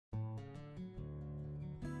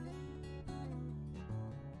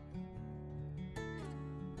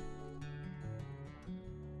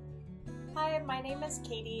my name is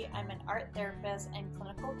Katie. I'm an art therapist and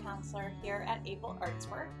clinical counselor here at Able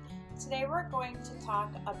Artswork. Today we're going to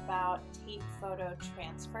talk about tape photo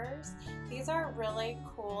transfers. These are really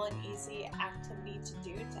cool and easy activity to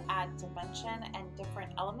do to add dimension and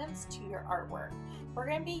different elements to your artwork. We're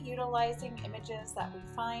going to be utilizing images that we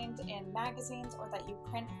find in magazines or that you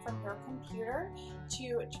print from your computer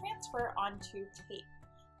to transfer onto tape.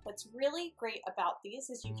 What's really great about these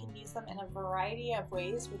is you can use them in a variety of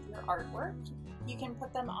ways with your artwork. You can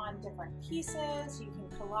put them on different pieces, you can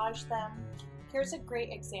collage them. Here's a great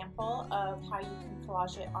example of how you can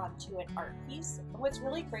collage it onto an art piece. What's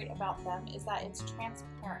really great about them is that it's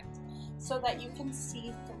transparent so that you can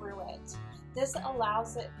see through it. This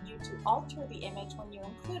allows you to alter the image when you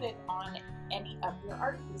include it on any of your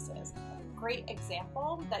art pieces. A great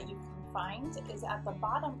example that you can find is at the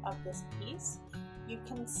bottom of this piece. You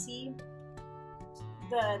can see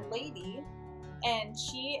the lady and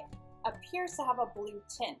she appears to have a blue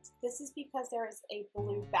tint. This is because there is a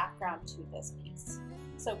blue background to this piece.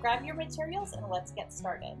 So grab your materials and let's get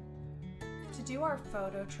started. To do our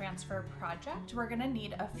photo transfer project, we're going to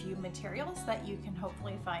need a few materials that you can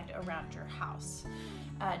hopefully find around your house.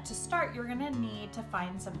 To start, you're going to need to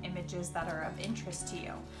find some images that are of interest to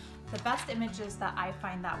you. The best images that I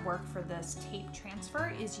find that work for this tape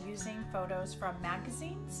transfer is using photos from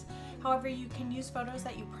magazines. However, you can use photos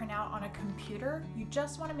that you print out on a computer. You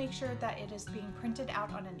just want to make sure that it is being printed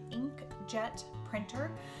out on an inkjet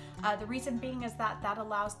printer. The reason being is that that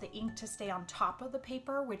allows the ink to stay on top of the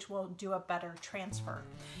paper, which will do a better transfer.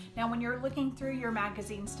 Now, when you're looking through your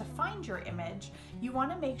magazines to find your image, you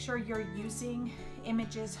want to make sure you're using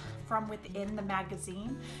images from within the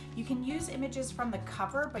magazine. You can use images from the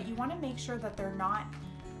cover, but you want to make sure that they're not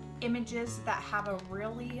images that have a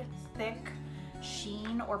really thick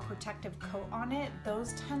sheen or protective coat on it.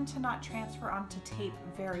 Those tend to not transfer onto tape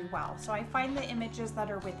very well. So I find the images that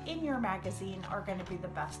are within your magazine are going to be the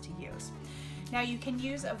best to use. Now you can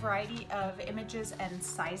use a variety of images and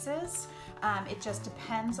sizes. It just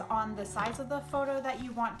depends on the size of the photo that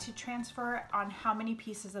you want to transfer, on how many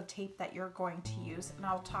pieces of tape that you're going to use, and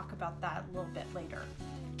I'll talk about that a little bit later.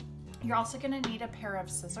 You're also going to need a pair of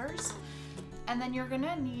scissors. And then you're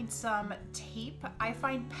gonna need some tape. I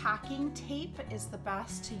find packing tape is the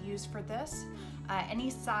best to use for this. Any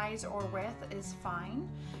size or width is fine.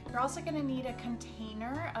 You're also gonna need a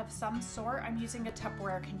container of some sort. I'm using a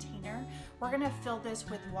Tupperware container. We're gonna fill this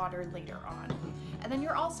with water later on. And then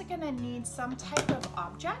you're also gonna need some type of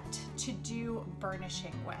object to do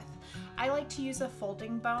burnishing with. I like to use a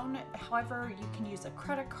folding bone. However, you can use a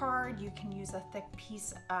credit card, you can use a thick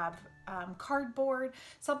piece of cardboard,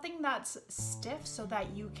 something that's stiff so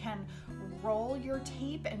that you can roll your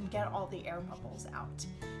tape and get all the air bubbles out.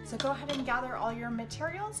 So go ahead and gather all your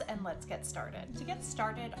materials and let's get started. To get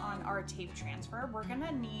started on our tape transfer, we're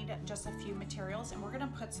gonna need just a few materials and we're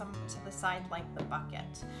gonna put some to the side like the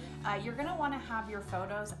bucket. You're gonna wanna have your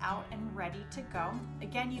photos out and ready to go.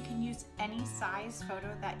 Again, you can use any size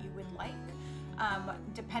photo that you would like.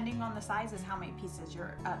 Depending on the size is how many pieces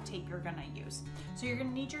of tape you're gonna use. So you're gonna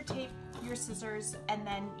need your tape, your scissors, and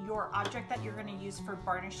then your object that you're gonna use for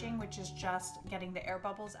varnishing, which is just getting the air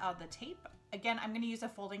bubbles out of the tape. Again, I'm gonna use a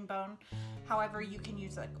folding bone. However, you can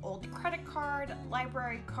use an old credit card,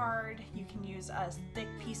 library card, you can use a thick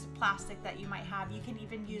piece of plastic that you might have, you can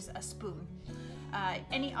even use a spoon.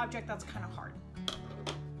 Any object that's kind of hard.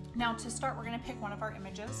 Now to start, we're gonna pick one of our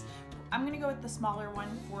images. I'm gonna go with the smaller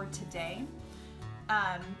one for today.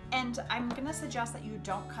 And I'm gonna suggest that you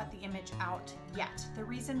don't cut the image out yet. The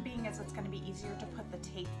reason being is it's gonna be easier to put the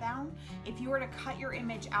tape down. If you were to cut your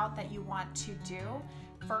image out that you want to do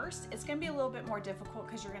first, it's gonna be a little bit more difficult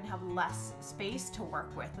because you're gonna have less space to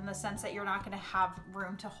work with, in the sense that you're not gonna have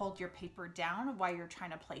room to hold your paper down while you're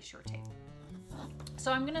trying to place your tape.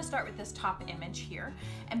 So I'm gonna start with this top image here,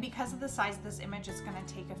 and because of the size of this image, it's gonna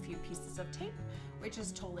take a few pieces of tape, which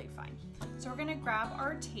is totally fine. So we're gonna grab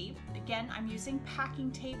our tape. Again, I'm using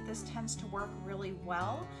packing tape. This tends to work really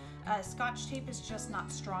well. Scotch tape is just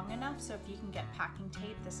not strong enough, so if you can get packing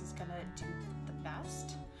tape, this is gonna do the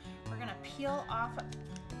best. We're gonna peel off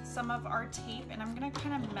some of our tape, and I'm gonna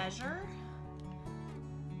kind of measure.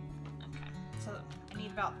 Okay, so I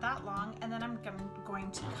need about that long, and then I'm going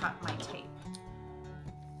to cut my tape.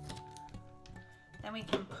 Then we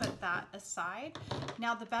can put that aside.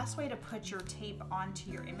 Now the best way to put your tape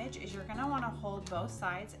onto your image is you're gonna wanna hold both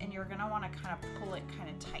sides and you're gonna wanna kind of pull it kind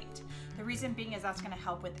of tight. The reason being is that's gonna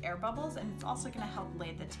help with air bubbles, and it's also gonna help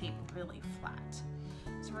lay the tape really flat.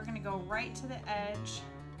 So we're gonna go right to the edge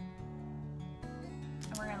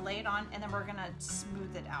and we're gonna lay it on, and then we're gonna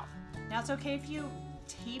smooth it out. Now it's okay if you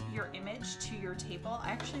tape your image to your table.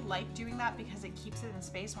 I actually like doing that because it keeps it in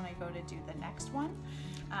space when I go to do the next one.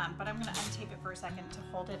 But I'm gonna untape it for a second to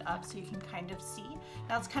hold it up so you can kind of see.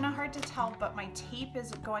 Now it's kind of hard to tell, but my tape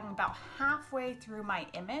is going about halfway through my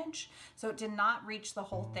image, so it did not reach the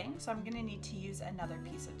whole thing, so I'm gonna need to use another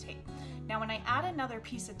piece of tape. Now when I add another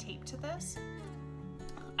piece of tape to this,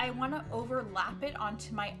 I want to overlap it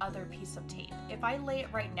onto my other piece of tape. If I lay it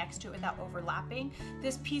right next to it without overlapping,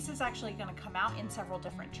 this piece is actually going to come out in several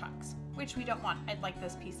different chunks, which we don't want. I'd like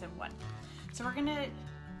this piece in one. So we're going to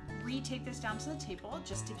re-tape this down to the table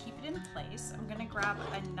just to keep it in place. I'm going to grab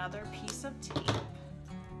another piece of tape.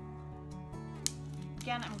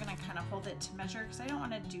 Again, I'm going to kind of hold it to measure because I don't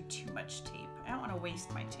want to do too much tape. I don't want to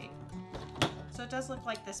waste my tape. So it does look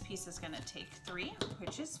like this piece is going to take 3,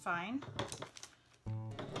 which is fine.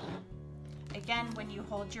 Again, when you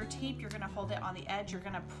hold your tape, you're going to hold it on the edge. You're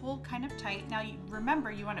going to pull kind of tight. Now,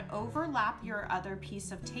 remember, you want to overlap your other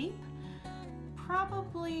piece of tape,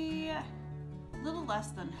 probably a little less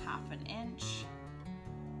than ½ an inch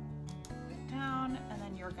down, and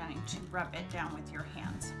then you're going to rub it down with your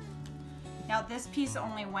hands. Now, this piece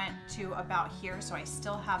only went to about here, so I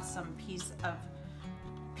still have some piece of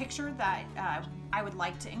picture that I would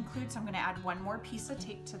like to include, so I'm going to add one more piece of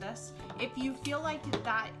tape to this. If you feel like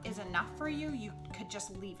that is enough for you, you could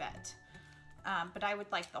just leave it, but I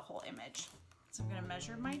would like the whole image. So I'm going to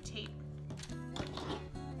measure my tape. I'm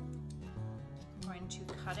going to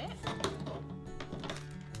cut it,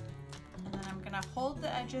 and then I'm going to hold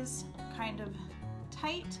the edges kind of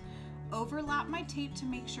tight, overlap my tape to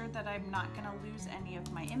make sure that I'm not going to lose any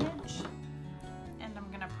of my image, and I'm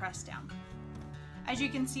going to press down. As you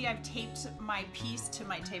can see, I've taped my piece to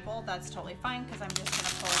my table. That's totally fine because I'm just going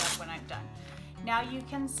to pull it up when I'm done. Now you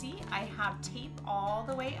can see I have tape all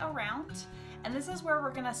the way around, and this is where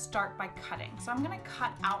we're going to start by cutting. So I'm going to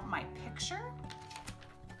cut out my picture.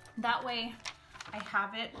 That way I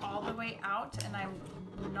have it all the way out and I'm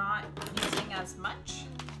not using as much.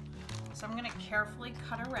 So I'm going to carefully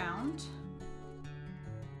cut around.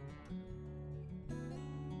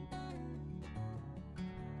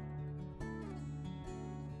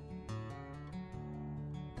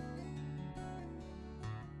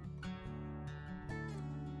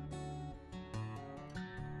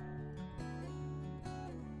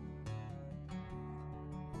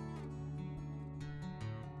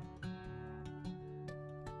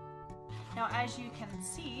 Now, as you can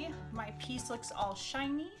see, my piece looks all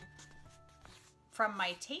shiny from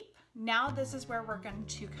my tape. Now this is where we're going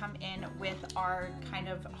to come in with our kind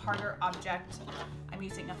of harder object. I'm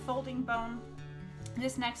using a folding bone.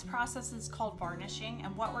 This next process is called varnishing,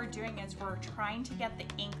 and what we're doing is we're trying to get the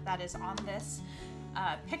ink that is on this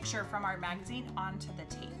picture from our magazine onto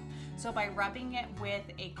the tape. So by rubbing it with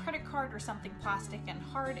a credit card or something plastic and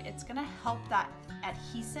hard, it's going to help that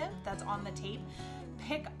adhesive that's on the tape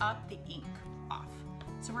pick up the ink off.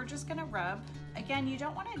 So we're just gonna rub. Again, you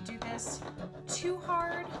don't want to do this too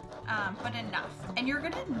hard, but enough. And you're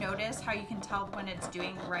gonna notice how you can tell when it's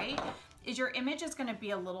doing right is your image is gonna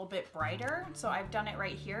be a little bit brighter. So I've done it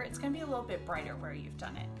right here. It's gonna be a little bit brighter where you've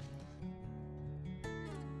done it.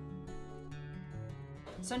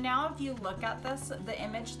 So now if you look at this, the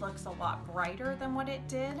image looks a lot brighter than what it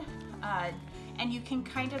did. And you can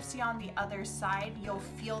kind of see on the other side, you'll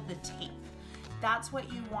feel the tape. That's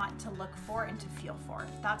what you want to look for and to feel for.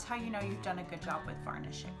 That's how you know you've done a good job with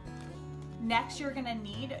varnishing. Next, you're gonna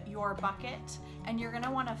need your bucket, and you're gonna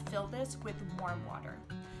wanna fill this with warm water.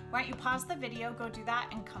 Why don't you pause the video, go do that,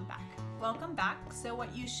 and come back. Welcome back. So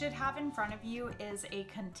what you should have in front of you is a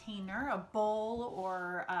container, a bowl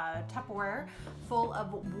or a Tupperware full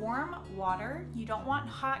of warm water. You don't want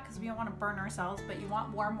hot because we don't want to burn ourselves, but you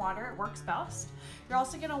want warm water. It works best. You're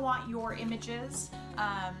also going to want your images.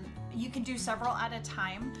 You can do several at a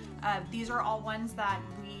time. These are all ones that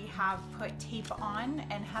we have put tape on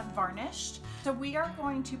and have varnished. So we are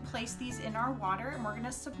going to place these in our water and we're going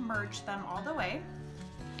to submerge them all the way.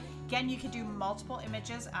 Again, you can do multiple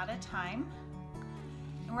images at a time.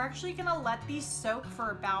 And we're actually gonna let these soak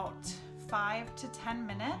for about 5 to 10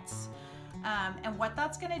 minutes. And what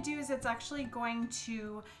that's gonna do is it's actually going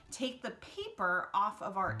to take the paper off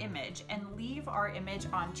of our image and leave our image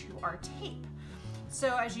onto our tape.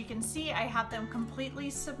 So as you can see, I have them completely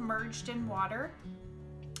submerged in water.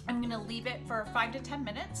 I'm gonna leave it for 5 to 10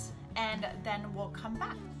 minutes and then we'll come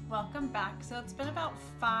back. Welcome back. So it's been about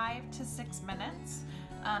 5 to 6 minutes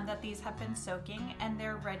that these have been soaking and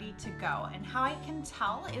they're ready to go. And how I can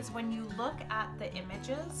tell is when you look at the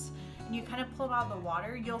images and you kind of pull them out of the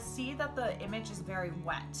water, you'll see that the image is very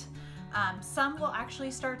wet. Some will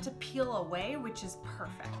actually start to peel away, which is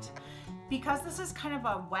perfect. Because this is kind of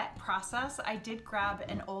a wet process, I did grab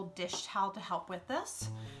an old dish towel to help with this.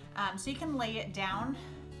 So you can lay it down.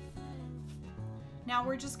 Now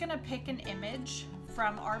we're just gonna pick an image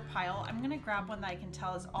from our pile. I'm gonna grab one that I can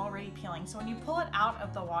tell is already peeling. So when you pull it out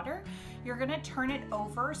of the water, you're gonna turn it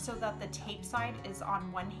over so that the tape side is on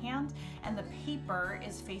one hand and the paper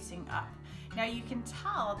is facing up. Now you can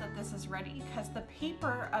tell that this is ready because the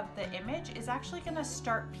paper of the image is actually gonna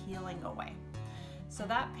start peeling away. So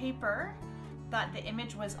that paper that the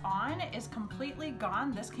image was on is completely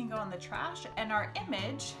gone. This can go in the trash, and our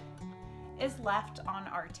image is left on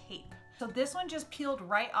our tape. So this one just peeled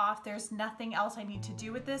right off. There's nothing else I need to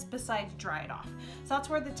do with this besides dry it off. So that's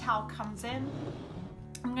where the towel comes in.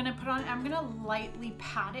 I'm gonna lightly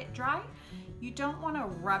pat it dry. You don't wanna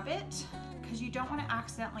rub it because you don't wanna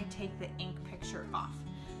accidentally take the ink picture off.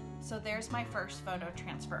 So there's my first photo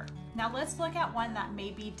transfer. Now let's look at one that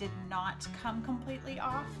maybe did not come completely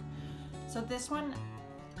off. So this one,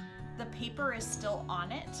 the paper is still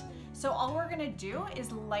on it. So all we're gonna do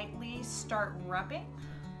is lightly start rubbing,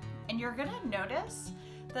 and you're gonna notice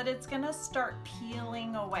that it's gonna start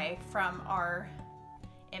peeling away from our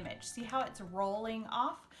image. See how it's rolling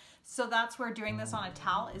off? So that's where doing this on a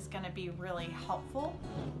towel is gonna be really helpful.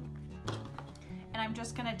 And I'm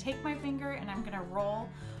just gonna take my finger and I'm gonna roll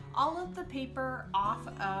all of the paper off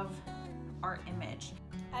of our image.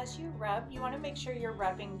 As you rub, you want to make sure you're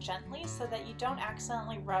rubbing gently so that you don't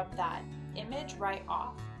accidentally rub that image right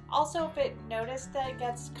off. Also, if it notice that it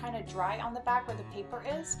gets kind of dry on the back where the paper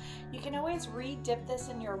is, you can always re-dip this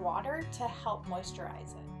in your water to help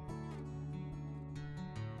moisturize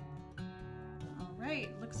it. All right,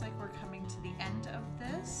 looks like we're coming to the end of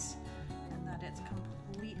this and that it's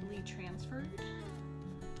completely transferred.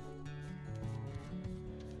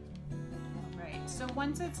 So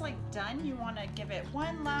once it's like done, you want to give it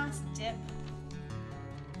one last dip.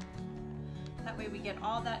 That way we get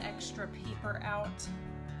all that extra paper out.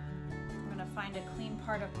 I'm going to find a clean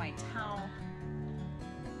part of my towel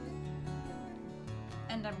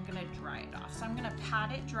and I'm going to dry it off. So I'm going to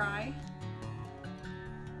pat it dry.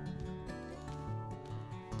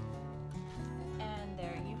 And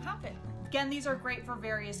there you have it. Again, these are great for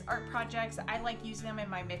various art projects. I like using them in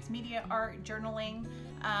my mixed media art, journaling.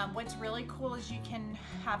 What's really cool is you can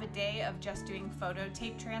have a day of just doing photo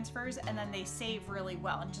tape transfers and then they save really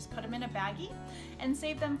well, and just put them in a baggie and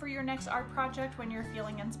save them for your next art project when you're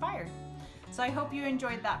feeling inspired. So I hope you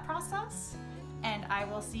enjoyed that process and I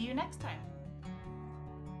will see you next time.